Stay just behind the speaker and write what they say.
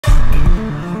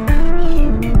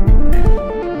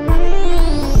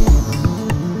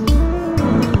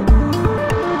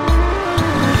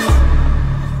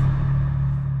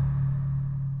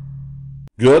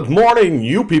Good morning,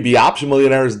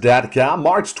 UPBOptionMillionaires.com,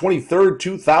 March 23rd,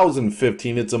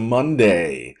 2015. It's a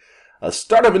Monday. A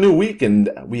start of a new week,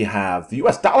 and we have the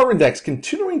U.S. dollar index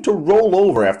continuing to roll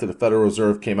over after the Federal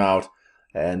Reserve came out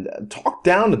and talked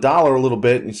down the dollar a little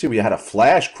bit. And you see we had a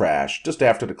flash crash just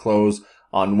after the close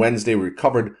on Wednesday. We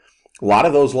recovered a lot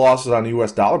of those losses on the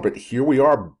U.S. dollar, but here we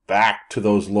are back to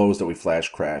those lows that we flash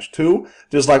crashed to,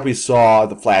 just like we saw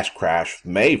the flash crash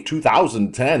May of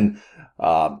 2010.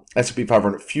 S&P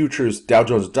 500 futures, Dow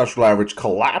Jones Industrial Average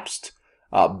collapsed,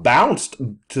 bounced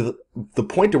to the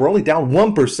point that we're only down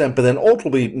 1%, but then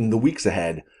ultimately in the weeks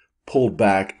ahead pulled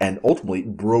back and ultimately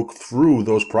broke through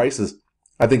those prices.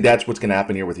 I think that's what's going to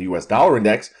happen here with the U.S. dollar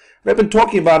index. And I've been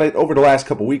talking about it over the last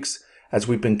couple weeks as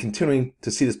we've been continuing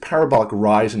to see this parabolic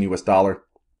rise in U.S. dollar,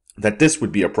 that this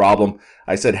would be a problem.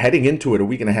 I said heading into it a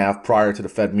week and a half prior to the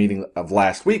Fed meeting of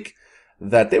last week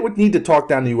that they would need to talk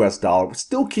down the U.S. dollar,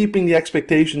 still keeping the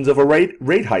expectations of a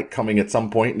rate hike coming at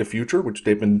some point in the future, which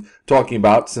they've been talking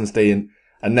about since they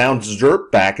announced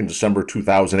ZIRP back in December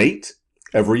 2008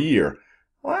 every year.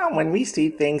 Well, when we see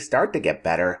things start to get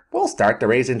better, we'll start to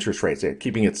raise interest rates,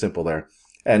 keeping it simple there.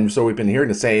 And so we've been hearing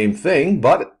the same thing,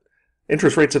 but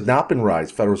interest rates have not been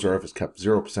rising. Federal Reserve has kept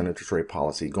 0% interest rate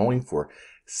policy going for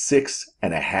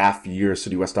 6.5 years. So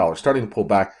the U.S. dollar is starting to pull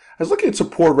back. I was looking at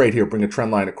support right here, bring a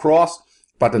trend line across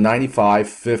about the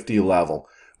 95.50 level,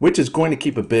 which is going to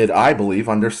keep a bid, I believe,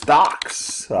 under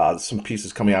stocks. Some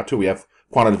pieces coming out too. We have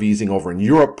quantitative easing over in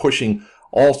Europe, pushing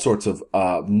all sorts of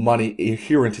money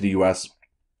here into the U.S.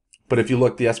 But if you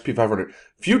look, the S&P 500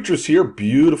 futures here,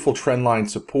 beautiful trend line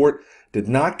support, did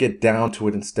not get down to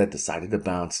it, instead decided to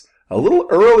bounce a little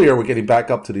earlier. We're getting back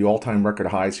up to the all-time record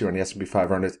highs here on the S&P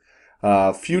 500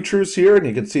 futures here, and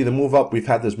you can see the move up we've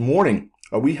had this morning.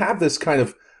 We have this kind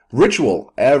of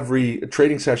ritual every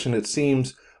trading session. It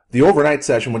seems the overnight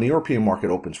session, when the European market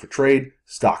opens for trade,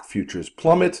 stock futures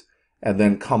plummet and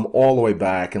then come all the way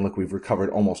back. And look, we've recovered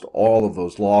almost all of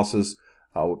those losses.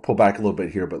 We'll pull back a little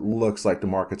bit here, but looks like the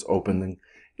market's opening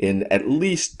in at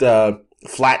least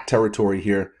flat territory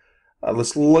here.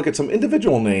 Let's look at some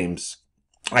individual names.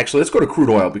 Actually, let's go to crude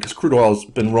oil, because crude oil has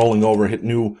been rolling over, hit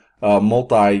new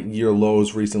multi-year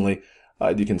lows recently.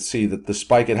 You can see that the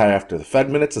spike it had after the Fed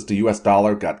minutes as the U.S.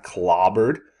 dollar got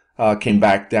clobbered, came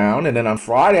back down, and then on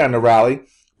Friday on the rally,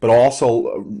 but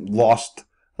also lost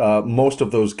most of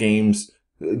those gains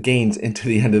into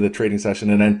the end of the trading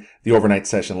session, and then the overnight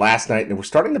session last night. And we're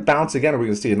starting to bounce again. We're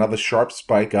going to see another sharp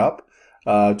spike up.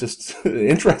 Just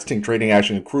interesting trading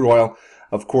action in crude oil.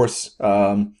 Of course,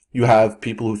 you have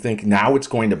people who think now it's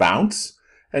going to bounce,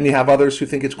 and you have others who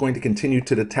think it's going to continue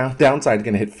to the downside,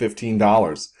 going to hit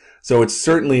 $15. So it's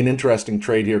certainly an interesting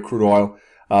trade here, crude oil,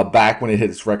 back when it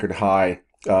hit its record high,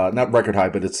 not record high,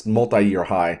 but its multi-year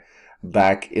high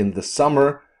back in the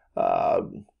summer. A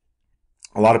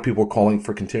lot of people are calling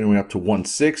for continuing up to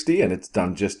 160, and it's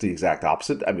done just the exact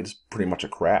opposite. I mean, it's pretty much a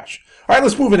crash. All right,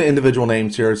 let's move into individual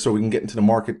names here so we can get into the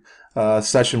market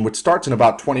session, which starts in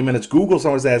about 20 minutes. Google's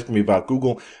always asking me about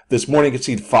Google. This morning, you can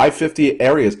see 550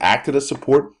 areas acted as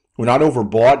support. We're not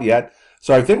overbought yet.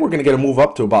 So I think we're going to get a move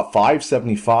up to about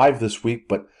 575 this week,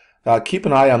 but keep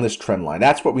an eye on this trend line.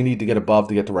 That's what we need to get above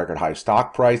to get to record high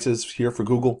stock prices here for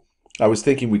Google. I was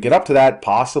thinking we get up to that,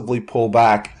 possibly pull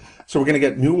back. So we're going to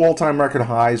get new all-time record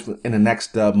highs in the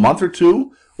next month or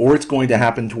two, or it's going to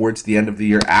happen towards the end of the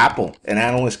year. Apple, an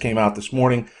analyst came out this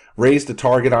morning, raised the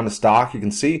target on the stock. You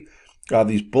can see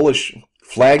these bullish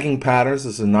flagging patterns,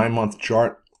 this is a 9-month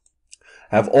chart,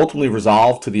 have ultimately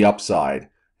resolved to the upside.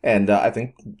 And I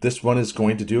think this one is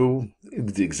going to do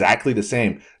exactly the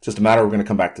same. It's just a matter of we're going to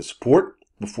come back to support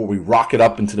before we rocket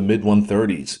up into the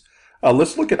mid-130s.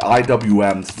 Let's look at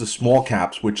IWM, the small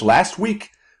caps, which last week,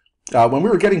 when we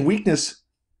were getting weakness,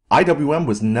 IWM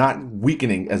was not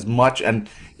weakening as much, and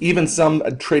even some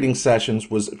trading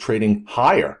sessions was trading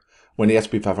higher when the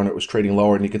S&P 500 was trading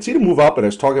lower. And you can see the move up, and I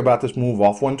was talking about this move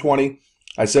off 120.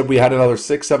 I said we had another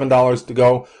 $6, $7 to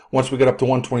go. Once we get up to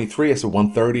 123, I said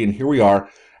 130, and here we are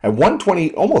at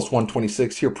 120, almost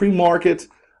 126 here pre-market.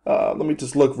 Let me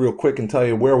just look real quick and tell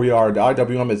you where we are. The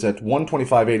IWM is at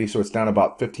 125.80, so it's down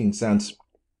about 15 cents.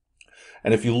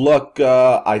 And if you look,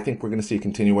 I think we're going to see a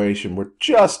continuation. We're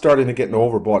just starting to get into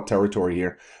overbought territory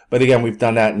here. But again, we've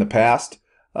done that in the past,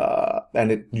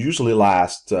 and it usually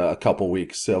lasts a couple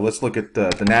weeks. So let's look at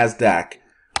the NASDAQ.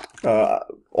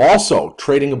 Also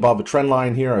trading above a trend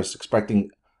line here. I was expecting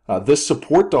this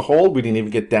support to hold. We didn't even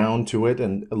get down to it,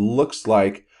 and it looks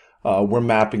like we're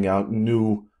mapping out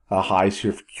new highs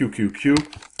here for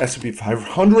QQQ. S&P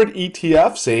 500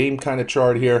 ETF, same kind of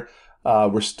chart here.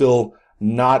 We're still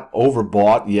not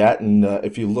overbought yet. And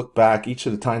if you look back, each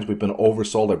of the times we've been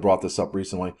oversold, I brought this up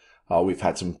recently, we've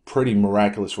had some pretty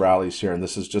miraculous rallies here, and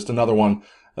this is just another one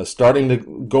starting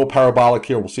to go parabolic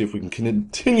here. We'll see if we can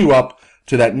continue up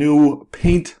to that new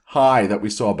paint high that we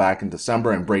saw back in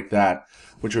December and break that,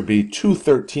 which would be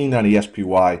 213 on the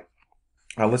SPY.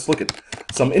 Let's look at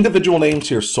some individual names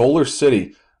here. Solar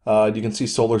City. You can see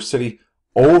Solar City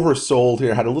oversold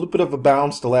here. Had a little bit of a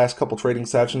bounce the last couple trading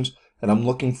sessions, and I'm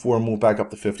looking for a move back up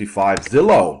to 55.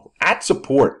 Zillow at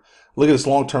support. Look at this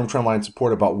long-term trend line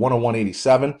support about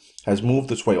 101.87. Has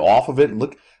moved its way off of it.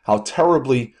 Look how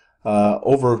terribly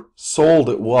oversold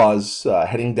it was,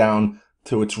 heading down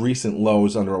to its recent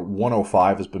lows under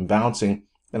 105. Has been bouncing,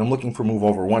 and I'm looking for a move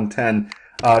over 110.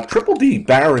 Triple D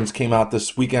Barron's came out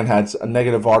this weekend, had a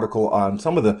negative article on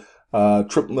some of the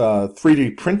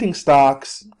 3D printing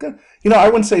stocks. You know, I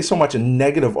wouldn't say so much a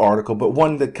negative article, but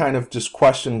one that kind of just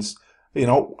questions, you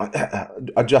know,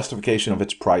 a justification of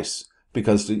its price,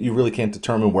 because you really can't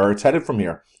determine where it's headed from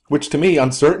here, which to me,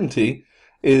 uncertainty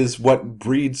is what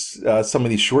breeds some of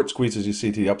these short squeezes you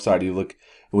see to the upside. You look,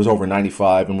 it was over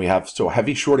 95, and we have so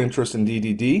heavy short interest in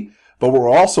DDD, but we're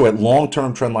also at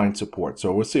long-term trendline support.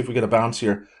 So we'll see if we get a bounce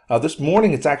here. This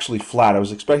morning, it's actually flat. I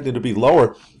was expecting it to be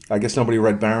lower. I guess nobody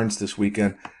read Barron's this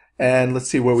weekend. And let's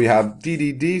see where we have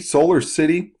DDD, Solar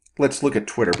City. Let's look at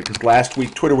Twitter, because last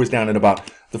week Twitter was down at about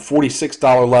the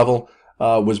 $46 level,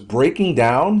 was breaking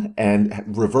down and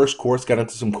reversed course, got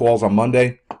into some calls on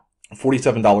Monday,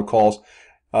 $47 calls.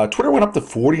 Twitter went up to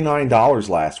 $49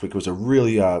 last week. It was a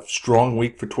really strong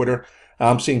week for Twitter.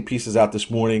 I'm seeing pieces out this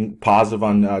morning, positive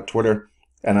on Twitter.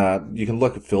 And you can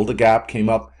look, Fill the Gap came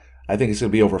up. I think it's going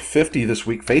to be over 50 this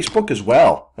week. Facebook as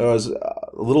well. There was a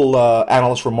little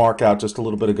analyst remark out just a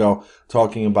little bit ago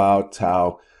talking about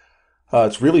how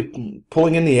it's really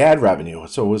pulling in the ad revenue.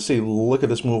 So we'll see. Look at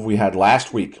this move we had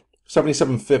last week.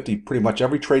 77.50, pretty much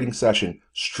every trading session.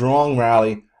 Strong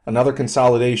rally. Another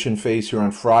consolidation phase here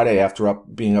on Friday after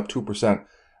being up 2%.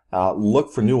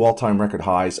 Look for new all-time record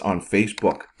highs on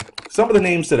Facebook. Some of the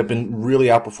names that have been really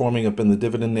outperforming have been the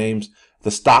dividend names.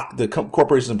 The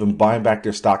corporations have been buying back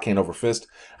their stock hand over fist.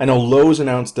 I know Lowe's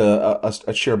announced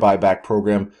a share buyback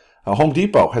program. Home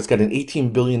Depot has got an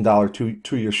 $18 billion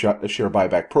two-year share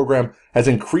buyback program, has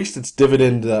increased its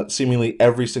dividend seemingly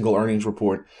every single earnings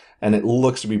report, and it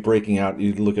looks to be breaking out.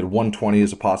 You look at 120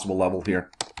 as a possible level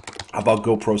here. How about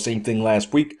GoPro? Same thing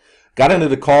last week. Got into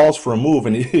the calls for a move,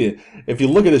 and if you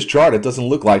look at this chart, it doesn't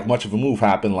look like much of a move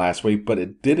happened last week, but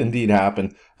it did indeed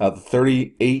happen. The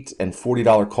 $38 and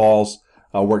 $40 calls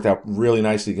worked out really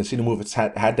nicely. You can see the move it's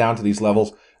had down to these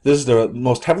levels. This is the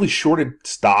most heavily shorted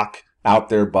stock out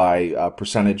there by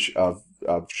percentage of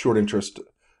short interest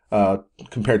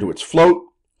compared to its float.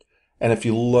 And if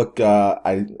you look,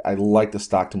 I like the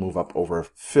stock to move up over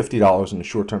 $50 in the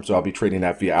short term, so I'll be trading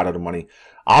that via out of the money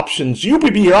options.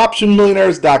 UPB,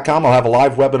 optionmillionaires.com. I'll have a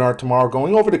live webinar tomorrow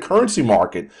going over the currency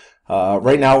market.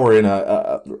 Right now we're in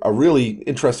a really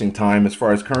interesting time as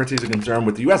far as currencies are concerned,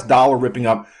 with the U.S. dollar ripping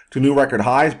up to new record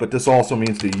highs, but this also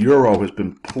means the euro has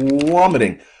been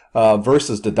plummeting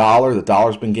versus the dollar. The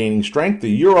dollar's been gaining strength.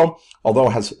 The euro, although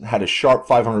has had a sharp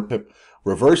 500 pip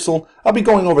reversal. I'll be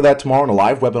going over that tomorrow in a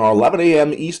live webinar, 11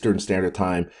 a.m. Eastern Standard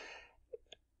Time.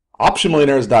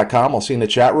 optionmillionaires.com. I'll see you in the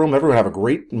chat room. Everyone have a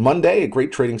great Monday, a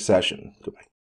great trading session. Goodbye.